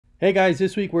Hey guys,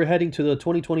 this week we're heading to the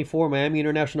 2024 Miami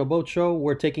International Boat Show.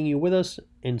 We're taking you with us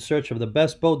in search of the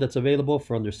best boat that's available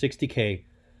for under 60K.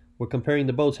 We're comparing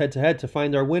the boats head to head to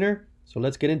find our winner. So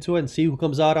let's get into it and see who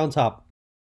comes out on top.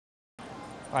 All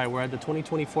right, we're at the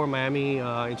 2024 Miami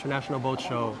International Boat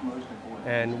Show,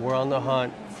 and we're on the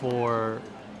hunt for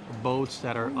boats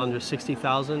that are under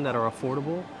 60,000 that are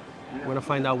affordable. We're gonna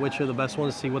find out which are the best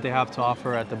ones, see what they have to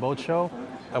offer at the boat show,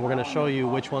 and we're gonna show you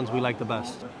which ones we like the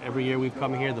best. Every year we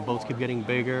come here, the boats keep getting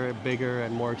bigger,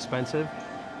 and more expensive.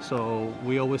 So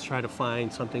we always try to find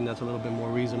something that's a little bit more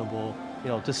reasonable,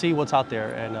 to see what's out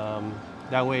there, and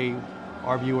that way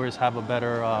our viewers have a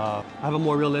better, have a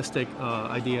more realistic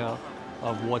idea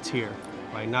of what's here,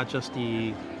 right? Not just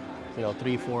the,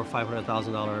 $300,000, $400,000,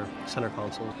 $500,000 center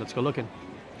console. Let's go looking.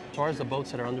 As far as the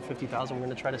boats that are under 50,000, we're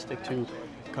gonna try to stick to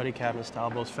cuddy cabin style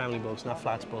boats, family boats, not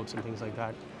flats boats and things like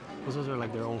that. Those are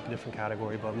like their own different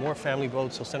category, but more family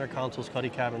boats, so center consoles, cuddy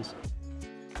cabins.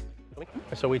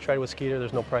 So we tried with Skeeter,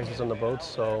 there's no prices on the boats,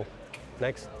 so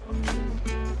next.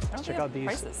 Let's check out these.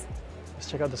 Prices.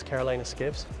 Let's check out this Carolina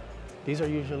skiffs. These are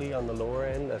usually on the lower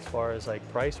end as far as like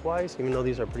price-wise, even though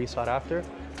these are pretty sought after.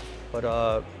 But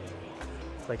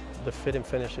like the fit and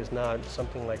finish is not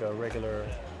something like a regular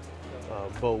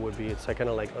boat would be. It's like kind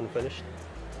of like unfinished,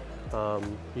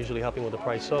 usually helping with the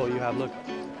price. So you have, look,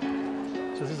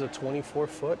 so this is a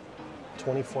 24-foot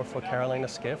Carolina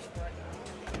skiff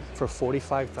for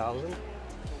 $45,000.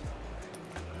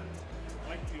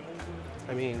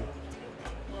 I mean,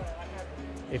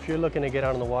 if you're looking to get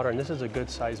out on the water, and this is a good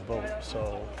sized boat,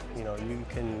 so you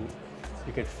can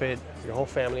fit your whole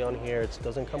family on here. It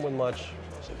doesn't come with much.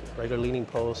 Regular leaning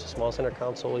post, small center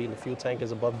console, even the fuel tank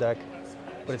is above deck.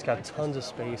 But it's got tons of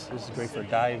space. This is great for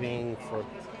diving, for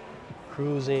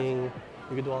cruising.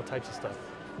 You can do all types of stuff.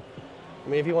 I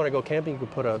mean, if you want to go camping, you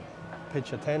could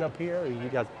pitch a tent up here. You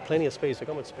got plenty of space. Look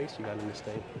how much space you got in this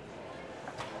thing.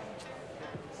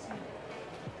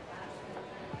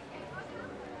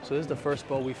 So this is the first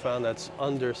boat we found that's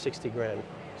under 60 grand.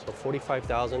 So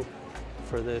 45,000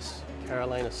 for this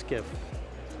Carolina skiff.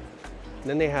 And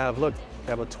then they have, look,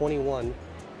 they have a 21.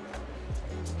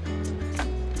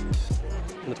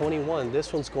 And the 21,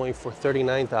 this one's going for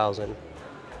 39,000.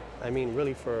 I mean,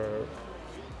 really for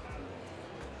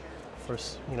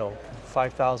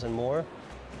 5,000 more,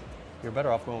 you're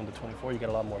better off going with the 24. You get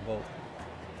a lot more boat.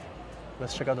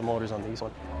 Let's check out the motors on these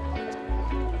ones.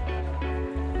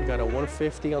 You got a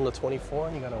 150 on the 24,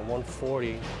 and you got a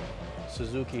 140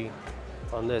 Suzuki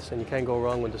on this, and you can't go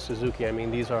wrong with the Suzuki. I mean,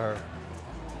 these are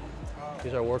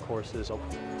workhorses.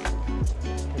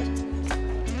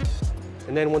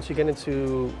 And then once you get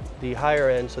into the higher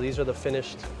end, so these are the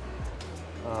finished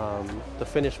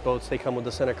boats. They come with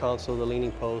the center console, the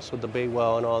leaning post, with the bay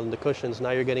well and all, and the cushions.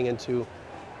 Now you're getting into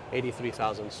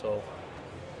 83,000. So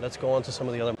let's go on to some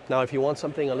of the other. Now, if you want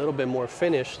something a little bit more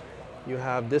finished, you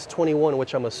have this 21,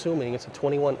 which I'm assuming it's a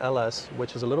 21 LS,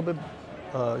 which is a little bit,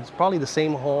 it's probably the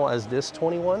same hull as this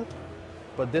 21,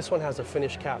 but this one has a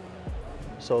finished cap.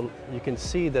 So you can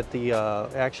see that it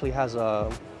actually has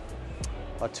a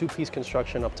two-piece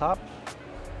construction up top,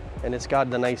 and it's got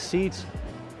the nice seats.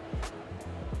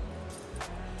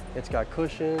 It's got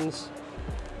cushions.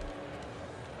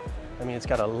 I mean, it's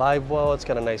got a live well, it's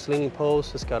got a nice leaning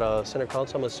post, it's got a center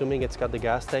console. I'm assuming it's got the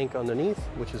gas tank underneath,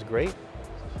 which is great.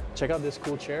 Check out this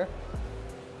cool chair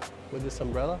with this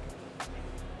umbrella.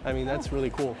 I mean, that's really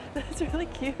cool. That's really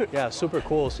cute. Yeah, super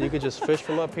cool. So you could just fish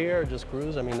from up here, just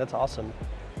cruise. I mean, that's awesome.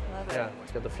 Love it. Yeah,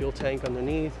 it's got the fuel tank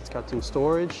underneath. It's got some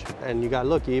storage, and you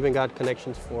even got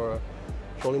connections for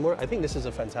trolling motor. I think this is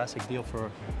a fantastic deal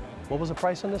for, what was the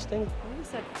price on this thing? You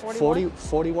said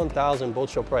 41,000 boat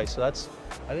show price. So I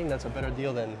think that's a better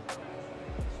deal than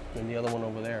the other one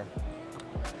over there.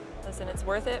 Listen, it's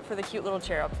worth it for the cute little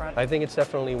chair up front. I think it's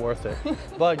definitely worth it.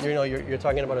 But you're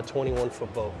talking about a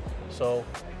 21-foot boat. So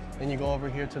then you go over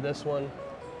here to this one.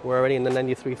 We're already in the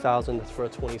 93,000. That's for a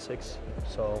 26.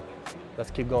 So let's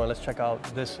keep going. Let's check out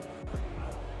this.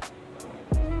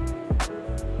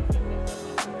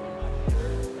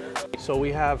 So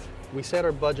we said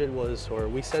our budget was, or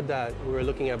we said that we were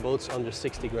looking at boats under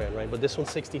 60 grand, right? But this one's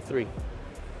 63.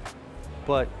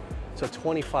 But it's a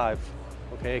 25.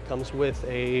 Okay, it comes with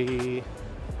a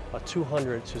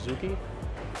 200 Suzuki.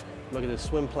 Look at this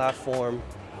swim platform,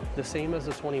 the same as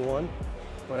the 21,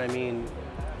 but I mean,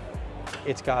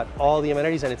 it's got all the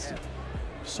amenities and it's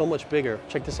so much bigger.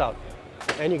 Check this out.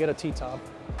 And you get a T-top,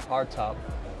 hard top.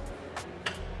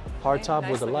 Hard top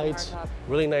with the lights,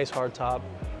 really nice hard top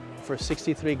for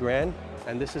 63 grand.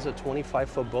 And this is a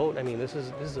 25-foot boat. I mean, this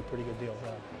is a pretty good deal.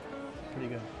 Yeah, pretty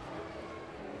good.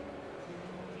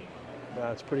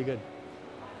 Yeah, it's pretty good.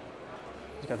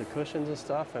 It's got the cushions and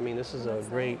stuff. I mean, this is a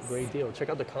great deal. Check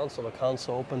out the console. The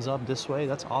console opens up this way.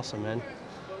 That's awesome, man.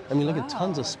 I mean, look at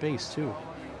tons of space too.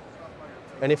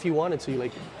 And if you wanted to,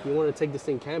 like, you want to take this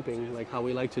thing camping, like how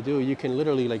we like to do, you can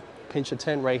literally like pinch a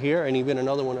tent right here and even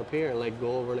another one up here and like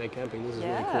go overnight camping. This is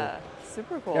really cool. Yeah,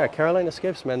 super cool. Yeah, Carolina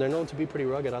skiffs, man, they're known to be pretty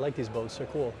rugged. I like these boats. They're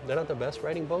cool. They're not the best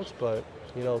riding boats, but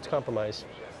you know, it's compromise.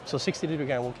 So 60-degree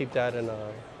grand, we'll keep that in,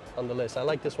 on the list. I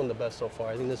like this one the best so far.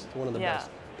 I think this is one of the best.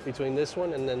 Between this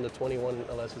one and then the 21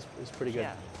 LS is pretty good.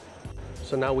 Yeah.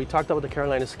 So now we talked about the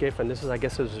Carolina Skiff, and this is, I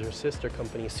guess, is your sister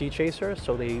company, Sea Chaser.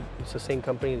 So it's the same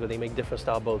company, but they make different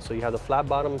style boats. So you have the flat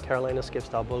bottom Carolina Skiff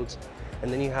style boats,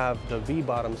 and then you have the V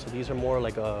bottom. So these are more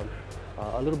like a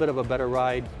little bit of a better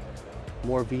ride,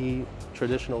 more V,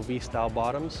 traditional V style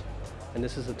bottoms. And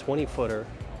this is a 20-footer,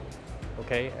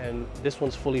 okay? And this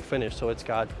one's fully finished, so it's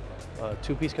got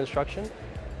two-piece construction,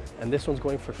 and this one's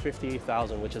going for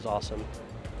 $58,000, which is awesome.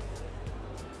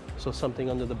 So something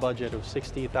under the budget of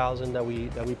 $60,000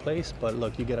 that we place, but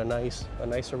look, you get a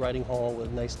nicer riding hull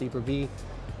with nice deeper V.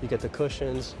 You get the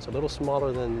cushions. It's a little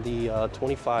smaller than the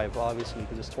 25, obviously,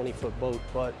 because it's a 20-foot boat.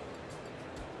 But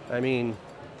I mean,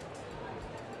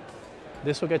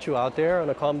 this will get you out there on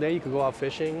a calm day. You could go out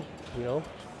fishing. You know,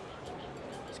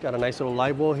 it's got a nice little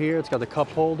light bowl here. It's got the cup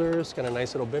holders. It's got a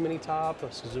nice little bimini top.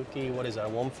 A Suzuki, what is that?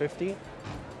 150.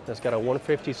 It's got a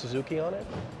 150 Suzuki on it.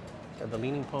 Got the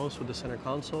leaning post with the center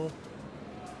console.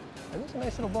 And it's a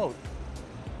nice little boat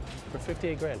for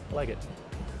 58 grand. I like it.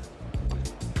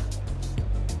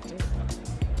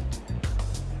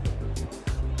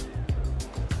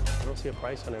 I don't see a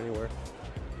price on it anywhere.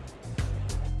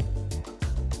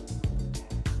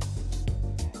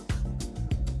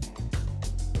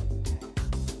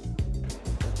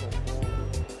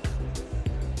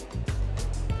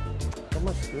 How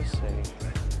much does this say?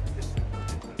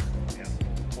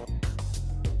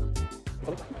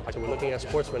 So we're looking at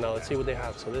Sportsman now. Let's see what they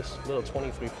have. So this little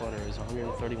 23-footer is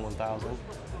 $131,000. So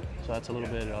that's a little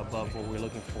bit above what we're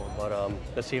looking for. But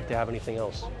let's see if they have anything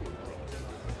else.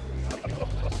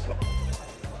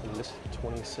 And this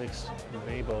 26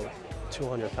 bay boat,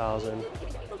 $200,000.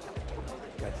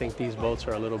 I think these boats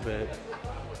are a little bit.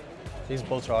 These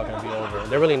boats are all going to be over.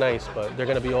 They're really nice, but they're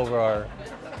going to be over our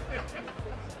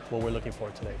what we're looking for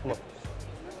today. Come on.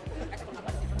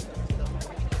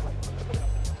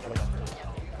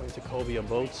 Cobia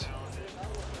boats.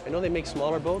 I know they make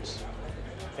smaller boats.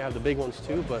 They have the big ones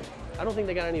too, but I don't think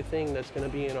they got anything that's going to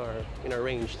be in our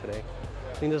range today.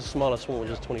 I think this is the smallest one, which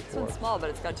is 24. It's small, but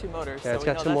it's got two motors. Yeah, so it's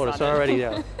got two motors. It's already,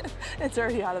 yeah. It's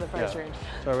already out of the price range.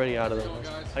 It's already out of the.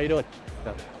 How you doing?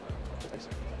 Yeah. Nice.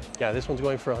 Yeah, this one's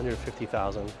going for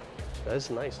 $150,000. That's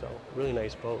nice though. Really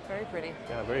nice boat. Very pretty.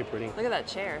 Yeah, very pretty. Look at that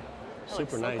chair. That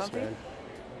Super so nice, comfy. man.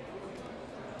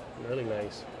 Really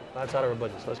nice. That's out of our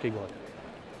budget, so let's keep going.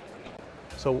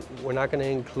 So we're not going to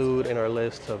include in our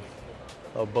list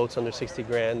of boats under 60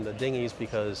 grand the dinghies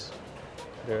because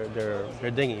they're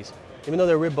dinghies. Even though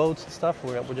they're rib boats and stuff,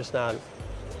 we're just not.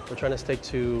 We're trying to stick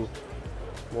to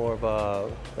more of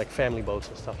like family boats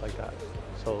and stuff like that.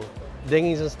 So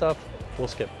dinghies and stuff, we'll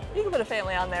skip. You can put a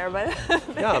family on there, but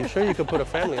yeah, I'm sure you could put a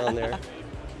family on there.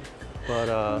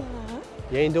 But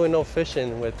you ain't doing no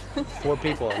fishing with 4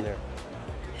 people on there.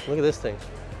 Look at this thing.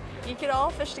 you could all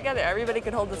fish together. Everybody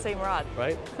could hold the same rod.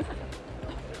 Right?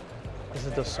 This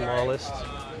is the smallest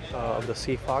of the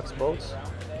Sea Fox boats.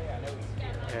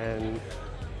 And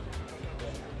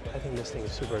I think this thing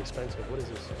is super expensive. What is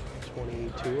this,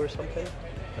 22 or something?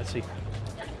 Let's see.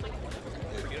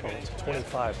 Oh, it's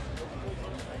 25.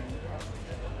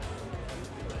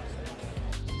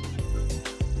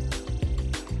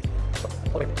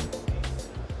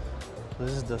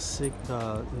 This is the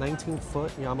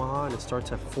 19-foot Yamaha, and it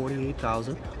starts at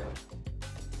 $48,000.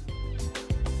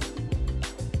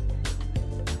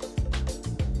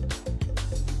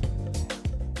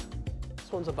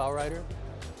 This one's a bow rider,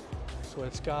 so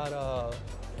it's got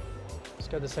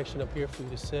the section up here for you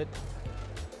to sit.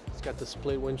 It's got the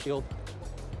split windshield.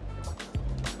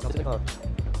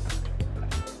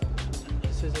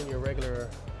 This isn't your regular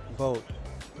boat.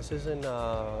 This isn't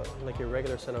like your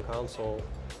regular center console.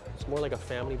 It's more like a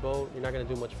family boat. You're not going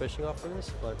to do much fishing off of this,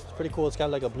 but it's pretty cool. It's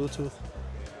got like a Bluetooth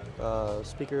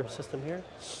speaker system here.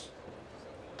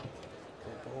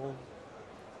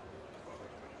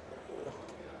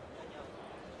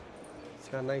 It's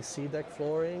got a nice sea deck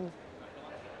flooring.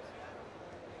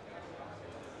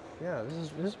 Yeah,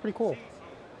 this is pretty cool.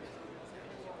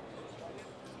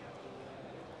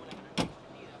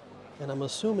 And I'm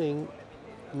assuming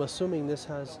this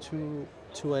has two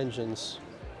engines.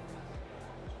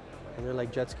 And they're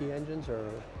like jet ski engines or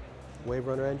wave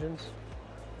runner engines.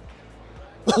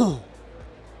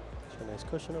 Nice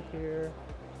cushion up here.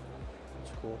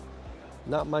 It's cool.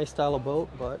 Not my style of boat,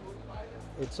 but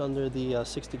it's under the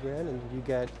 60 grand, and you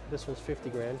get, this one's 50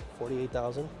 grand,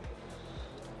 48,000.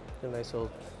 A nice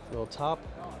little top.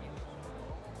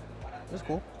 It's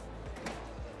cool.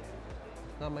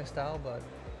 Not my style, but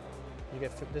you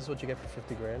get, this is what you get for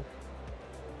 50 grand.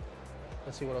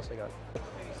 Let's see what else I got.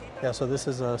 Yeah, so this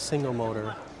is a single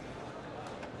motor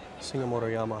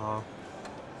Yamaha.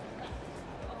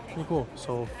 Pretty cool.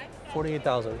 So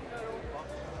 48,000.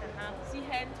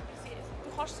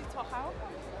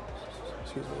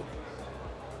 Excuse me.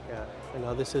 Yeah, and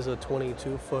now this is a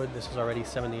 22 foot. This is already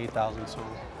 78,000. So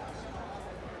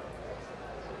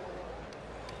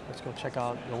let's go check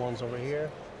out the ones over here.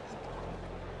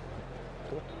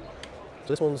 Cool. So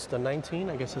this one's the 19.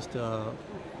 I guess it's the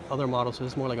other model. So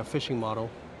this is more like a fishing model.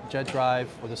 Jet drive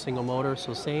with a single motor.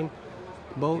 So same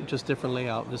boat, just different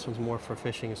layout. This one's more for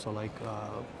fishing. So like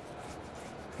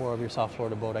more of your South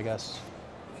Florida boat, I guess.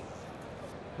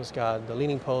 It's got the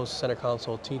leaning post, center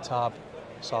console, T-top,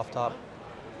 soft top.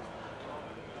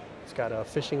 It's got a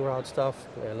fishing rod stuff.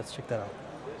 Yeah, let's check that out.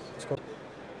 Let's go.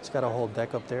 It's got a whole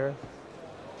deck up there.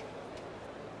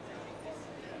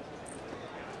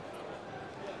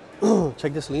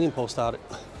 Check this leaning post out.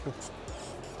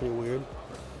 Pretty weird.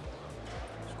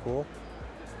 It's cool.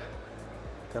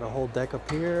 Got a whole deck up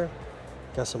here.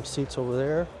 Got some seats over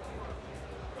there.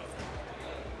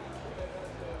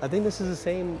 I think this is the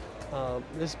same,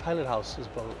 this is Pilot House's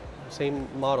boat. Same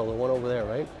model, the one over there,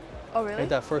 right? Oh, really? Like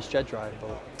that first jet drive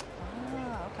boat.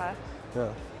 Ah, okay.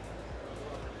 Yeah.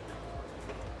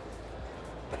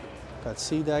 Got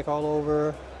sea deck all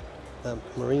over. That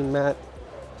marine mat,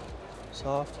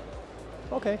 soft.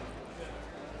 Okay.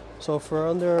 So for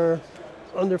under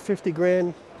 50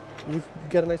 grand, you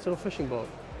get a nice little fishing boat.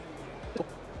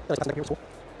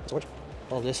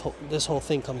 Oh, this whole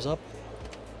thing comes up.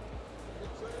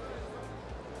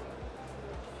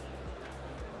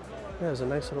 Yeah, it's a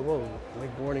nice little boat. I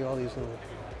like boarding all these little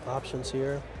options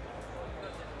here.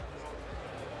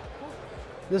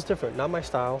 This is different, not my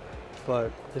style,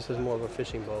 but this is more of a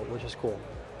fishing boat, which is cool.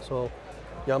 So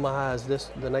Yamaha has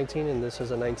this, the 19, and this is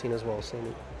a 19 as well,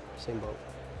 same boat.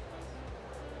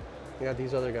 You got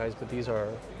these other guys, but these are,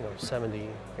 70,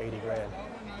 80 grand.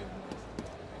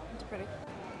 It's pretty.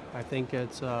 I think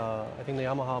it's, I think the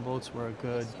Yamaha boats were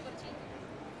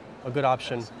a good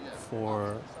option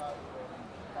for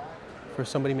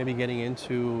somebody maybe getting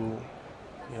into,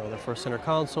 their first center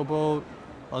console boat,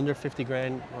 under 50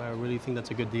 grand. I really think that's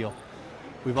a good deal.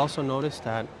 We've also noticed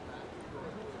that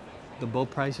the boat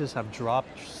prices have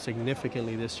dropped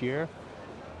significantly this year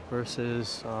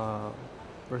versus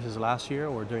last year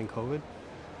or during COVID.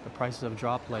 The prices have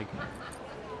dropped like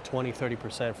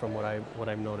 20–30% from what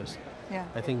I've noticed. Yeah.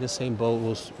 I think this same boat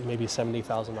was maybe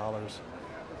 $70,000.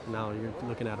 Now you're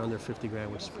looking at under 50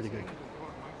 grand, which is pretty good.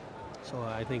 So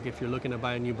I think if you're looking to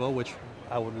buy a new boat, which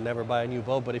I would never buy a new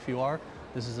boat, but if you are,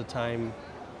 this is the time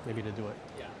maybe to do it.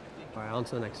 All right, on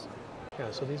to the next.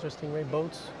 Yeah, so these are Stingray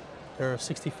boats. They're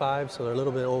 65, so they're a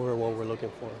little bit over what we're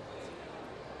looking for.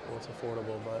 Well, it's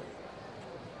affordable, but.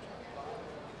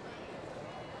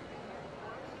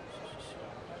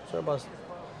 So about,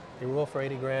 they roll for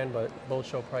 80 grand, but boat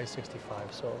show price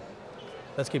 65, so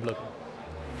let's keep looking.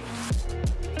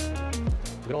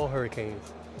 Good old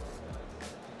Hurricanes.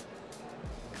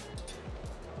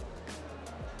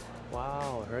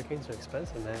 Wow, Hurricanes are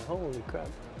expensive, man. Holy crap.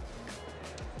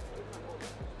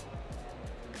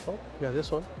 Oh, yeah,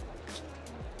 this one.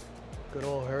 Good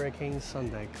old Hurricane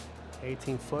Sundeck.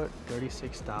 18 foot,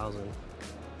 36,000.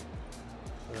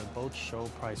 Boat show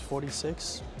price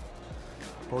 46.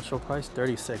 Boat show price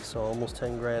 36, so almost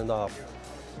 10 grand off.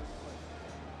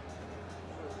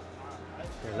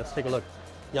 Here, let's take a look.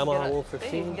 Yamaha Wolf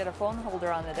 15. You can get a phone holder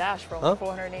on the dash for only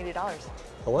 $480.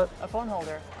 A what? A phone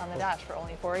holder on the dash for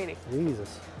only $480.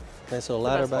 Jesus. Nice little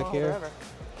ladder back here.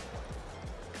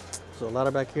 So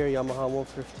ladder back here, Yamaha Wolf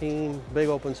 15. Big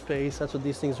open space. That's what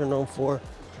these things are known for.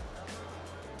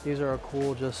 These are a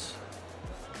cool, just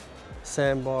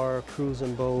sandbar,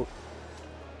 cruising boat.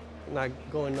 Not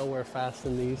going nowhere fast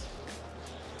in these.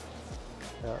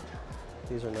 Yeah,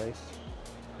 these are nice.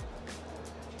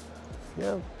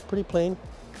 Yeah, pretty plain.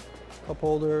 Cup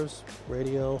holders,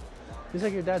 radio. These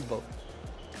like your dad's boat.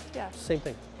 Yeah. Same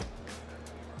thing.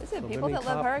 Listen, people that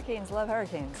love Hurricanes love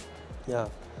Hurricanes. Yeah.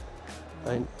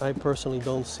 I personally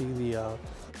don't see the...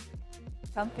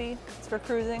 Comfy, it's for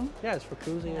cruising. Yeah, it's for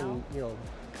cruising, and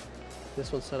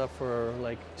this one's set up for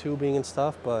like tubing and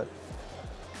stuff, but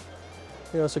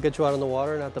so get you out on the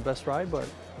water, not the best ride, but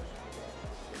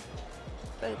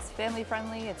it's family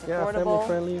friendly, it's yeah, affordable. family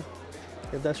friendly.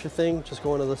 If that's your thing, just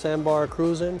going to the sandbar,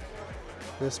 cruising.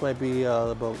 This might be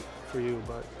the boat for you,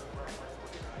 but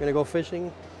you're gonna go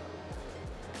fishing.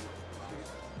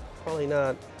 Probably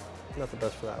not the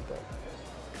best for that, but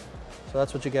so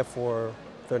that's what you get for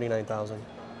 $39,000.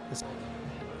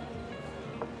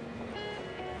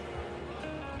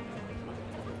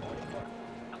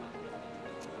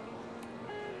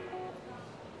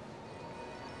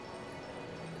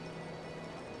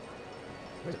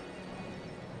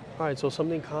 All right, so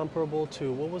something comparable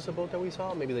to, what was the boat that we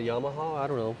saw? Maybe the Yamaha, I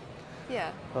don't know.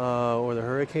 Yeah. Or the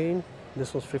Hurricane.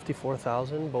 This was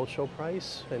 $54,000 boat show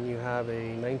price, and you have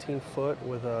a 19-foot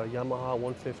with a Yamaha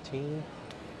 115.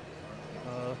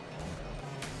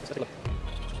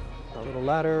 A little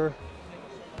ladder,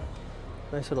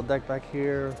 nice little deck back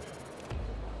here,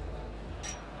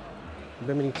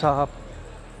 bimini top,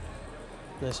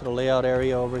 nice little layout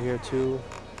area over here too.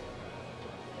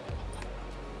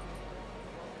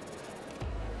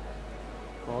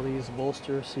 All these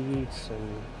bolster seats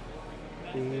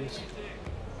and these.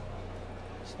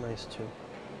 It's nice too.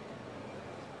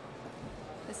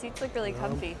 The seats look really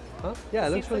comfy. Huh? Yeah,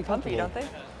 it looks really comfy, comfortable.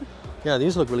 don't they? Yeah,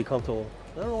 these look really comfortable.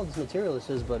 I don't know what this material this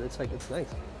is, but it's like, it's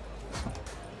nice.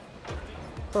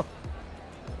 Huh.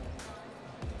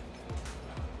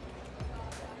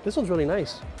 This one's really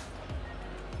nice.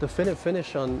 The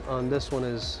finish on this one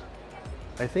is,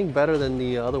 I think, better than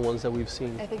the other ones that we've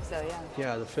seen. I think so, yeah.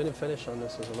 Yeah, the finish on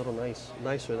this is a little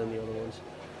nicer than the other ones.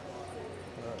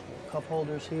 Cup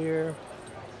holders here.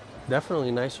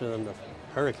 Definitely nicer than the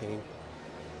Hurricane.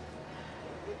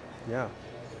 Yeah,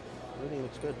 really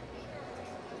looks good.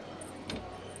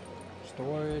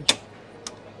 Storage.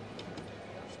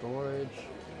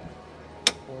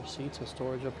 More seats and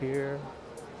storage up here.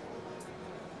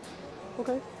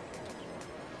 Okay.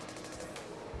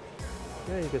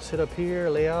 Yeah, you can sit up here,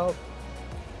 lay out.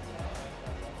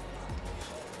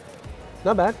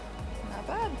 Not bad. Not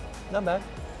bad. Not bad.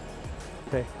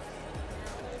 Okay.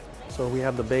 So we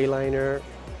have the Bayliner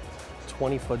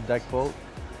 20-foot deck boat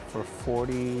for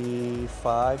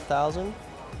 $45,000.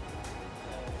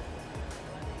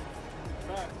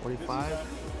 45.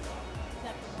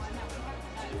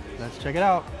 Let's check it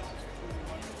out.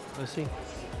 Let's see.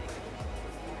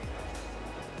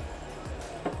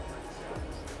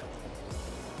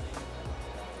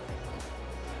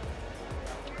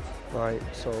 All right,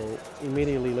 so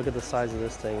immediately look at the size of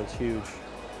this thing. It's huge.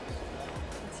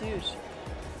 It's huge.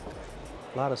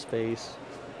 A lot of space.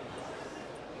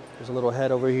 There's a little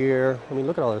head over here. I mean,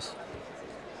 look at all this.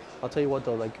 I'll tell you what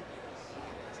though, like,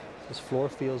 this floor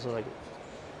feels like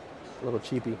a little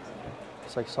cheapy.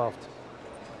 It's like soft.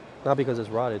 Not because it's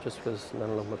rotted, just because not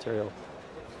enough material.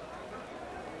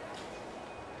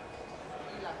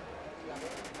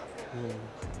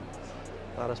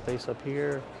 A lot of space up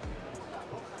here.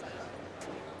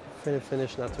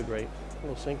 Finish, not too great. A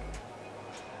little sink.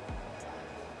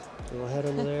 A little head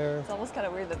under there. It's almost kind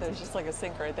of weird that there's just like a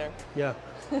sink right there. Yeah.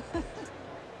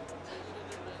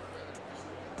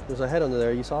 There's a head under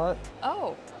there. You saw it?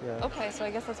 Oh. Yeah. Okay, so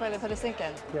I guess that's why they put a sink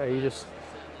in. Yeah, you just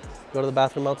go to the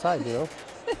bathroom outside, you know,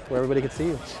 where everybody can see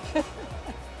you.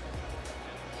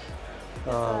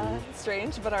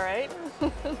 Strange, but all right.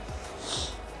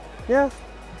 Yeah,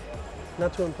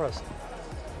 not too impressed,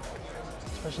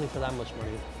 especially for that much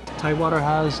money. Tidewater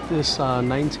has this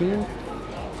 19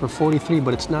 for 43,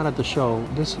 but it's not at the show.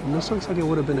 This looks like it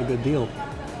would have been a good deal,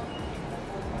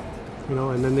 you know.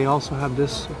 And then they also have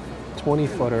this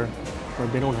 20-footer,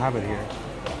 but they don't have it here.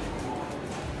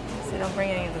 So they don't bring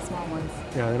any of the small ones.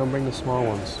 Yeah, they don't bring the small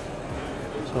ones.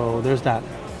 So there's that.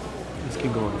 Let's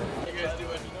keep going.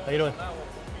 How you doing?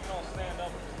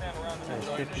 Nice,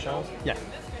 50 pounds? Yeah.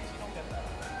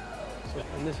 So,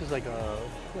 and this is like a,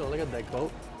 you know, like a deck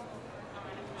boat.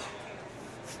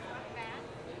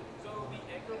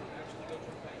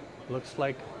 Looks a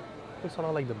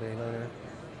lot like the Bayliner.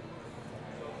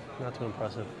 Not too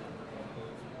impressive.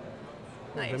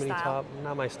 Not your Bimini style. top,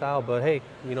 not my style, but hey,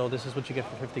 you know, this is what you get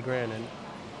for 50 grand, and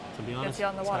to be honest, Gets you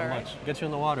on the it's water, not right? much. Gets you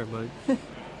on the water, but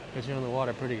gets you on the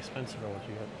water pretty expensive for what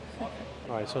you get.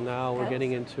 All right, so now we're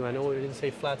getting into, I know we didn't say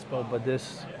flats boat, but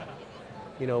this,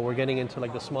 you know, we're getting into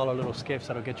like the smaller little skiffs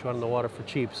that'll get you out on the water for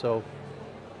cheap. So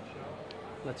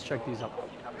let's check these out.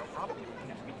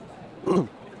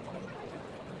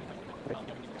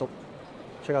 So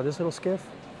check out this little skiff,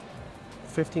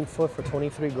 15 foot for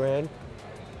 23 grand.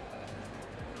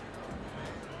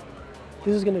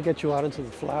 This is gonna get you out into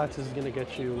the flats. This is gonna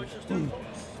get you,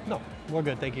 no, we're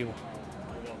good, thank you.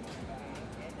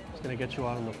 It's gonna get you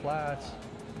out on the flats,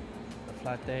 a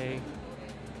flat day.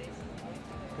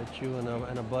 Get you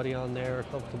and a buddy on there,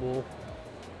 comfortable.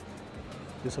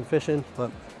 Do some fishing, but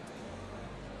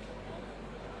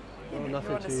nothing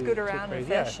You want to too, scoot too around and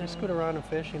crazy. Yeah, fish you scoot around and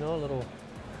fish, you know, a little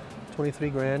 23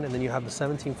 grand, and then you have the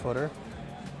 17 footer,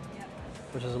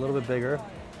 which is a little bit bigger.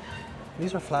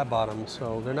 These are flat bottoms,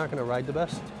 so they're not going to ride the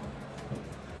best.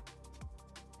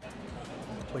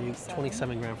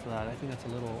 27 grand for that. I think that's a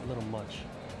little much.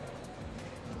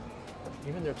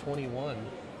 Even their 21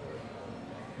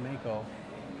 Mako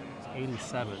is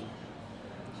 87,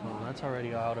 so that's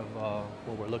already out of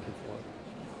what we're looking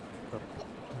for.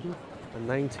 A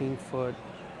 19 foot.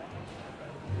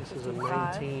 This is a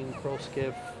 19 Pro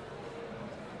Skiff,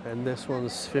 and this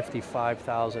one's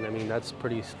 55,000. I mean, that's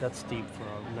steep for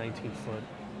a 19 foot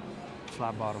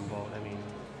flat bottom boat. I mean,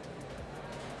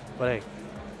 but hey,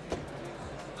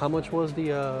 how much was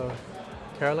the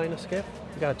Carolina Skiff?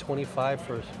 You got 25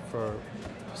 for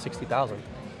 60,000. I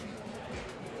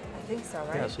think so,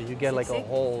 right? Yeah, so you get like 60? a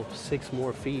whole 6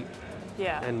 more feet.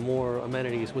 Yeah. And more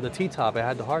amenities. With the T-top, it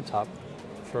had the hard top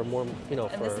for more, you know.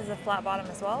 And this is a flat bottom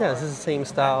as well? Yeah, or? this is the same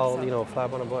style, so- you know, flat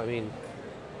bottom boat. I mean,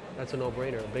 that's a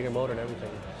no-brainer. A bigger motor and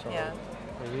everything. So Yeah.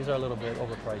 I mean, these are a little bit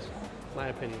overpriced, in my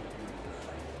opinion.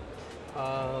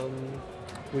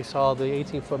 We saw the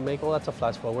 18-foot Mako. That's a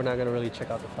flats boat. We're not going to really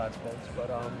check out the flats boats, but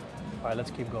all right,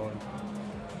 let's keep going.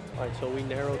 All right, so we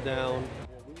narrowed down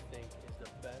what we think is the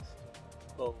best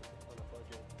boat on a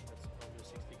budget that's under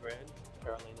 60 grand.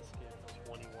 Carolina Skiff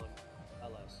 21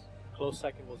 LS. Close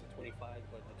second was a 25,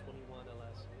 but the 21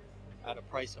 LS at a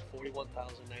price of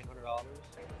 $41,900.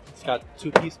 It's got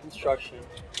 2-piece construction,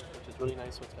 which is really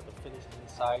nice. So it's got the finished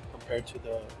inside compared to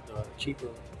the cheaper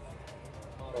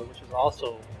model, which is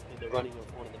also in the running of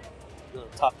one of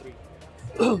the top 3.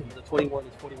 The 21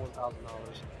 is $41,000.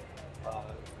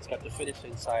 It's got the finished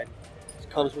inside. It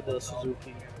comes with the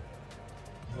Suzuki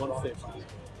 150.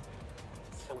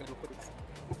 I'm gonna put it.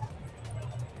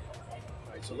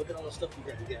 Alright, so look at all the stuff you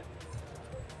get. You get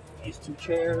these 2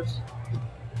 chairs,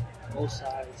 both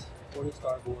sides, port and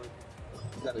starboard.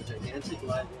 You got a gigantic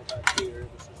light wheel back here,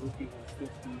 the Suzuki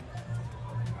 150.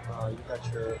 You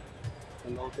got your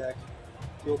below deck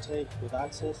fuel tank with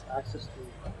access to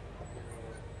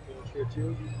here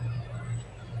too. You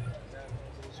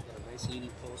got a nice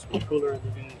heating post with a cooler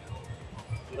underneath.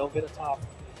 You don't get a top.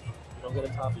 You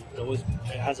can always,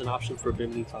 it has an option for a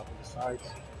bimini top on the sides.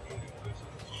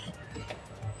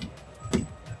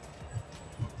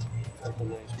 Got a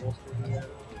nice roaster here.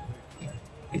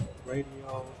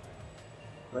 Radio.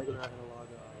 Regular analog.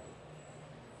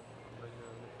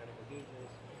 Regular mechanical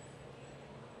gauges.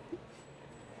 I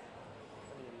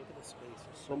mean, look at the space.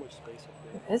 There's so much space up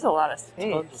there. There's a lot of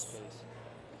space. Tons of space.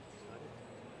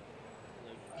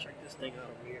 Like, check this thing out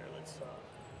over here. Let's.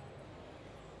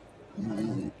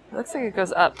 It looks like it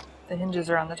goes up. The hinges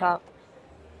are on the top.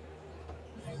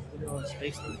 Look at all the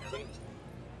space in there.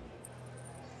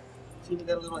 See, we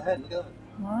got a little head. Look at that.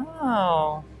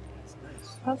 Wow. That's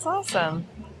nice. That's awesome.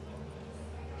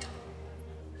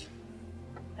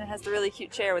 And it has the really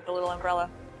cute chair with the little umbrella.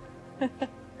 I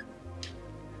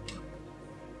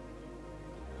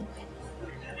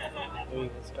mean,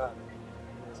 it's got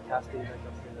this casting deck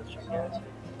up here that's gigantic.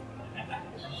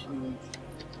 It's huge.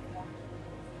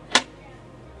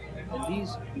 And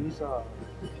these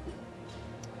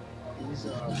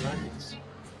brackets,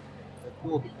 they're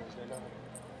cool because they're not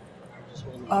just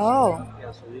holding. Oh.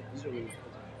 Yeah, so these are really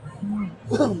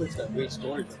cool. It's got great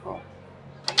storage.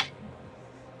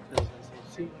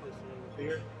 See this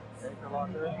here, anchor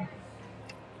locker.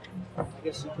 I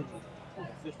guess you can put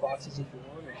fish boxes if you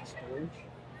want, or just storage.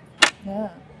 Yeah.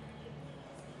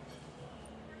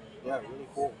 Yeah, really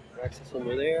cool. Access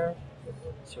over there.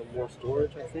 Some more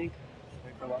storage, I think.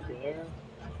 Anchor locker there.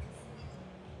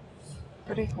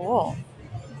 Pretty cool.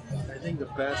 I think the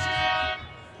best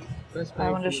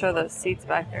I want to show those seats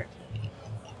back there.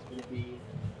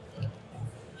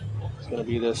 It's gonna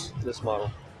be this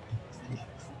model. You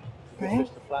can Right?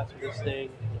 fish the flats with this thing.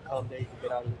 On a calm day, you can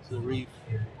get out into the reef.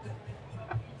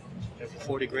 And for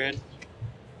 40 grand,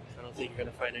 I don't think you're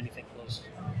gonna find anything close.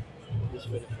 This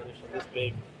finish on this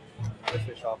big. The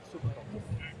fish off, super comfortable.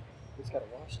 It's got a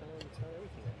wash down. It's got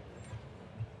everything.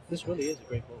 This really is a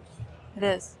great boat. It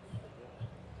is.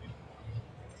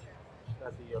 It's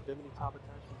got the bimini top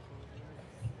attachment.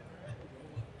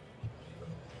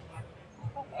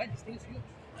 Oh, I just think it's huge.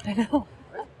 I know.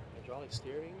 Right? Hydraulic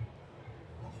steering.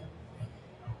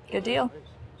 Good deal. Nice.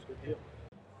 It's a good deal.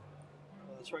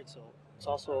 That's right. So it's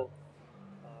also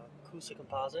acoustic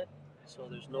composite. So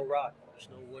there's no rot. There's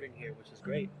no wood in here, which is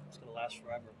great. It's going to last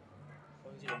forever. As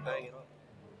long as you don't bang it up.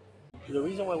 The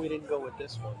reason why we didn't go with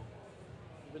this one,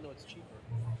 even though it's cheaper,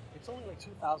 it's only like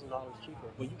 $2,000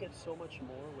 cheaper, but you get so much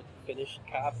more with the finished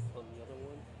cap on the other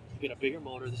one. You get a bigger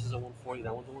motor. This is a 140.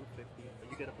 That one's a 150. But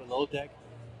you get a below deck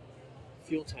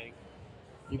fuel tank.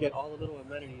 You get all the little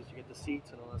amenities. You get the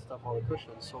seats and all that stuff, all the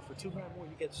cushions. So for $2 grand more,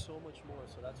 you get so much more.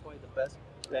 So that's why the best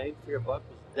bang for your buck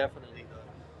was definitely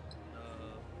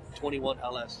the 21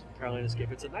 LS Carolina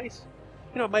Skiff. It's a nice,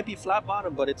 it might be flat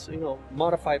bottom, but it's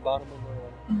modified bottom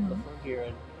on the front here,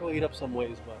 and it'll eat up some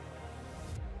ways. But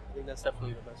I think that's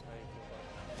definitely the best bang for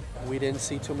your buck. We didn't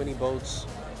see too many boats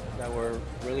that were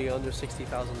really under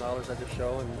 $60,000 at the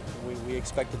show, and we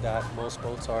expected that. Most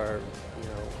boats are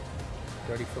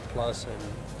 30 foot plus and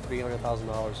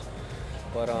 $300,000.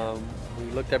 But we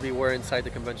looked everywhere inside the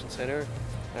convention center,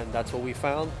 and that's what we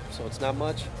found. So it's not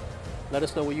much. Let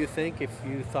us know what you think. If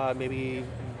you thought maybe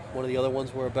one of the other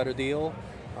ones were a better deal,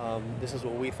 this is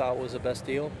what we thought was the best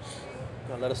deal.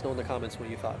 Let us know in the comments what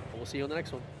you thought. We'll see you on the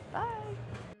next one. Bye.